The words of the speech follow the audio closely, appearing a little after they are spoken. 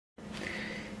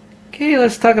Okay,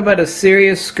 let's talk about a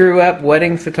serious screw-up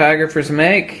wedding photographers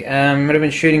make. I've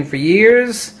been shooting for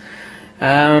years. They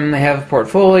have a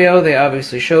portfolio. They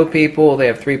obviously show people. They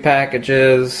have 3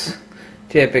 packages,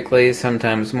 typically,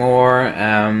 sometimes more.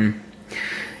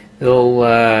 They'll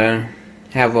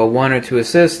have a 1 or 2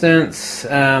 assistants,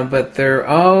 but they're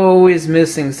always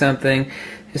missing something.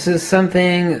 This is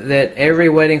something that every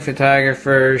wedding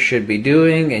photographer should be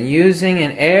doing and using,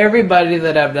 and everybody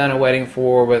that I've done a wedding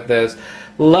for with this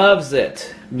loves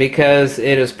it because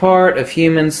it is part of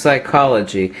human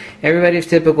psychology. Everybody's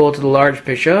typical to the large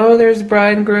picture. Oh, there's the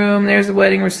bride and groom, there's the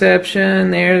wedding reception,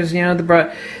 there's, you know, the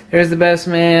bride, there's the best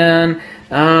man.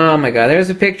 Oh my God, there's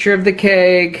a picture of the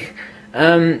cake.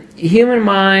 Human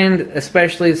mind,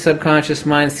 especially the subconscious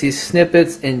mind, sees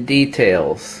snippets and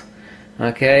details.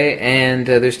 Okay, and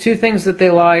there's 2 things that they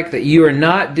like that you are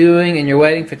not doing in your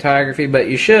wedding photography, but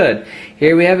you should.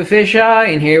 Here we have a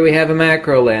fisheye, and here we have a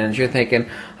macro lens. You're thinking,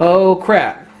 oh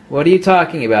crap, what are you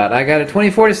talking about? I got a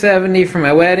 24-70 for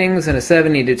my weddings and a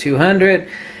 70-200,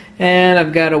 and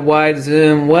I've got a wide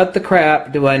zoom. What the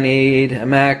crap do I need a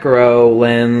macro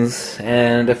lens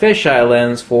and a fisheye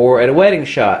lens for at a wedding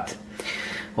shot?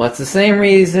 Well, it's the same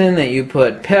reason that you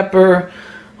put pepper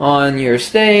on your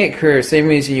steak, or the same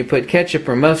reason you put ketchup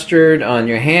or mustard on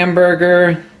your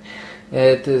hamburger.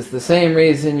 It is the same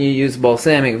reason you use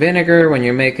balsamic vinegar when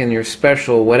you're making your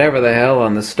special whatever the hell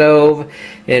on the stove.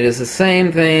 It is the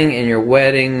same thing in your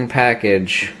wedding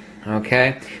package.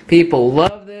 Okay? People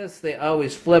love this. They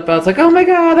always flip out. It's like, oh my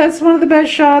God, that's one of the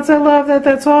best shots. I love that.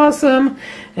 That's awesome.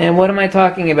 And what am I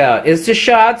talking about? It's the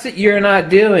shots that you're not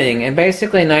doing. And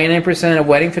basically 99% of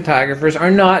wedding photographers are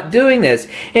not doing this.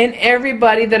 And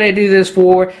everybody that I do this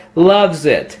for loves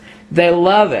it. They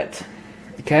love it.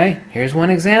 Okay? Here's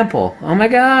one example. Oh my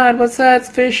God, what's that? It's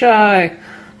fisheye.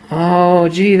 Oh,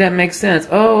 gee, that makes sense.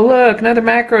 Oh, look, another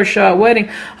macro shot,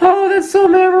 wedding. Oh, that's so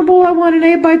memorable. I want an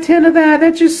 8x10 of that.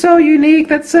 That's just so unique.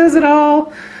 That says it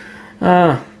all.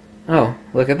 Oh,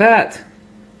 look at that.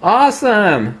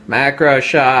 Awesome. Macro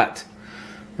shot.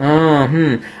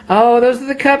 Oh, those are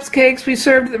the cupcakes we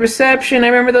served at the reception. I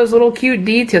remember those little cute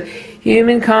details.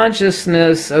 Human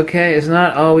consciousness, okay, is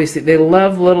not always... They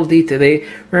love little detail. They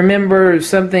remember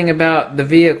something about the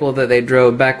vehicle that they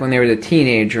drove back when they were a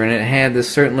teenager, and it had this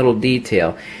certain little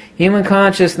detail. Human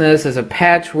consciousness is a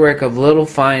patchwork of little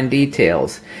fine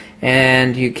details,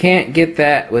 and you can't get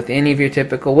that with any of your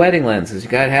typical wedding lenses. You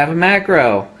got to have a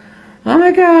macro. Oh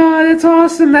my God, that's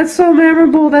awesome. That's so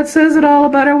memorable. That says it all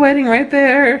about our wedding right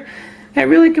there. That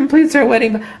really completes our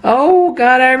wedding. Oh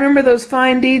God, I remember those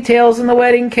fine details in the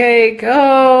wedding cake.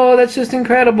 Oh, that's just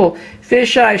incredible.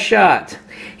 Fisheye shot.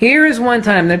 Here is one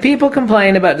time that people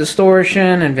complain about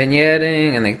distortion and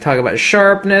vignetting, and they talk about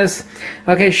sharpness.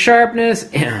 Okay, sharpness.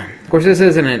 Of course, this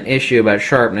isn't an issue about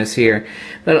sharpness here,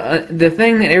 but the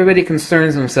thing that everybody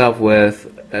concerns themselves with,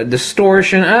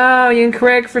 distortion. Oh, you can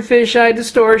correct for fisheye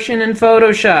distortion in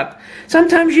Photoshop.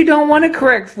 Sometimes you don't want to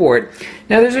correct for it.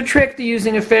 Now, there's a trick to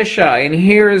using a fisheye, and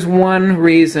here is one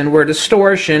reason where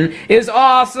distortion is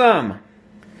awesome.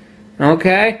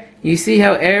 Okay? You see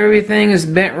how everything is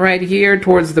bent right here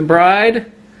towards the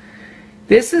bride?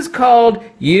 This is called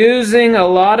using a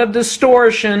lot of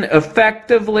distortion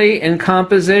effectively and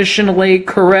compositionally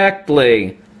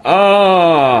correctly.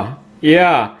 Oh,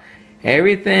 yeah.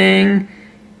 Everything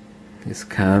is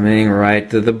coming right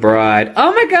to the bride.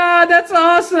 Oh my God, that's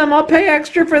awesome. I'll pay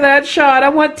extra for that shot. I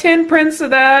want 10 prints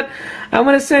of that. I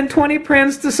want to send 20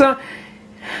 prints to some...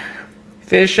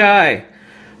 Fisheye.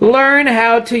 Learn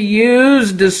how to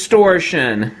use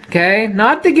distortion, okay?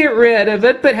 Not to get rid of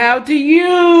it, but how to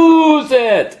use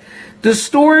it.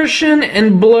 Distortion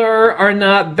and blur are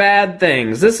not bad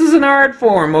things. This is an art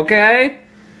form, okay?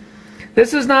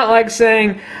 This is not like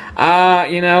saying,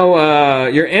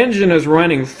 your engine is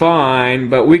running fine,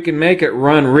 but we can make it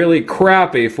run really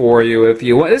crappy for you if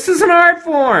you want. This is an art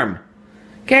form.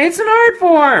 Okay, it's an art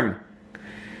form.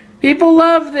 People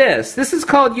love this. This is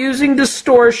called using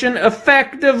distortion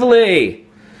effectively.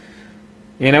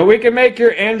 You know, we can make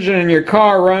your engine in your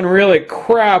car run really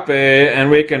crappy,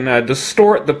 and we can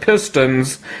distort the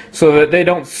pistons so that they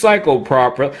don't cycle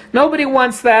properly. Nobody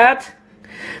wants that.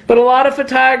 But a lot of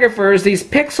photographers, these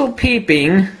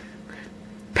pixel-peeping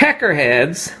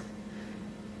peckerheads,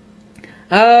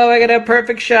 oh, I gotta have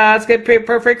perfect shots, gotta be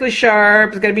perfectly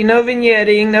sharp, there's gotta be no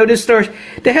vignetting, no distortion.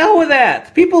 To hell with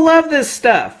that. People love this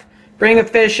stuff. Bring a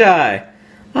fisheye.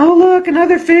 Oh, look,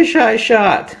 another fisheye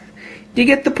shot. Do you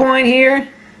get the point here?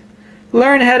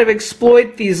 Learn how to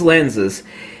exploit these lenses.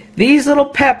 These little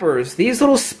peppers, these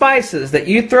little spices that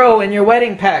you throw in your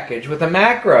wedding package with a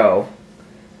macro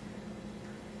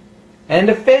and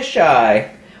a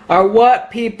fisheye are what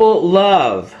people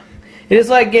love. It is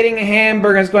like getting a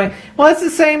hamburger and going, well, it's the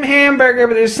same hamburger,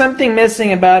 but there's something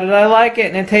missing about it. I like it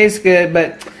and it tastes good,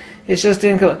 but it's just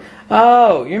incomplete.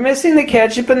 Oh, you're missing the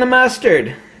ketchup and the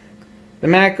mustard. The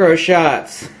macro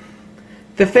shots.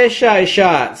 The fisheye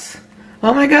shots.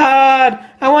 Oh my God,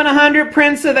 I want 100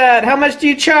 prints of that. How much do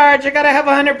you charge? I gotta have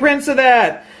 100 prints of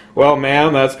that. Well,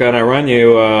 ma'am, that's gonna run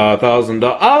you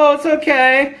 $1,000. Oh, it's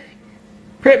okay.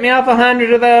 Print me off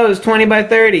 100 of those, 20 by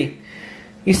 30.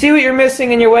 You see what you're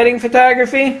missing in your wedding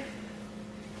photography?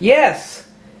 Yes.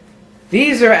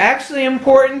 These are actually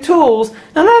important tools.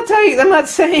 I'm not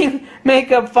saying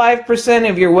make up 5%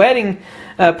 of your wedding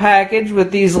package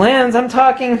with these lenses. I'm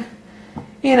talking,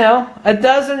 you know, a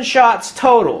dozen shots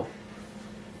total.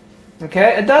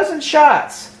 Okay, a dozen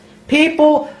shots.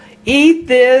 People eat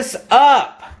this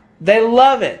up. They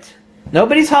love it.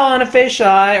 Nobody's hauling a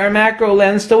fisheye or macro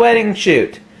lens to wedding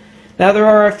shoot. Now there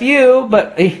are a few,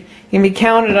 but can be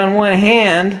counted on one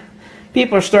hand.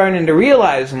 People are starting to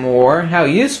realize more how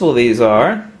useful these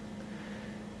are.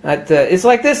 It's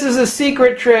like this is a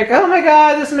secret trick. Oh my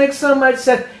God, this makes so much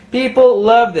sense. People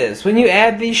love this. When you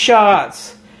add these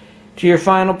shots to your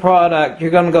final product,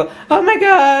 you're going to go, oh my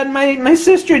God, my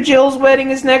sister Jill's wedding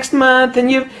is next month, and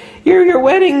your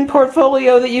wedding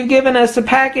portfolio that you've given us, the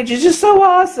package, is just so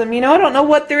awesome. You know, I don't know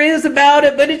what there is about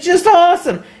it, but it's just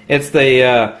awesome. It's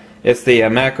the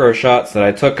macro shots that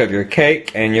I took of your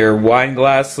cake and your wine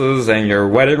glasses and your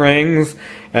wedding rings,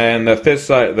 and the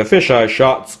fisheye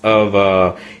shots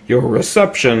of your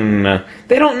reception.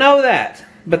 They don't know that,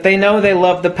 but they know they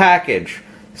love the package.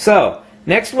 So,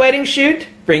 next wedding shoot,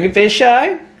 bring a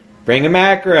fisheye, bring a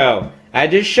macro. I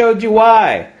just showed you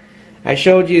why. I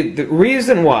showed you the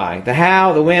reason why, the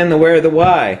how, the when, the where, the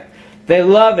why. They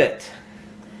love it.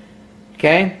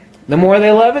 Okay? The more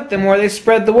they love it, the more they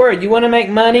spread the word. You want to make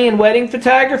money in wedding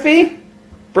photography?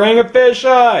 Bring a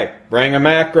fisheye. Bring a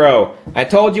macro. I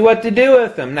told you what to do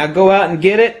with them. Now go out and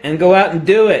get it and go out and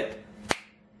do it.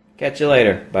 Catch you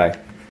later. Bye.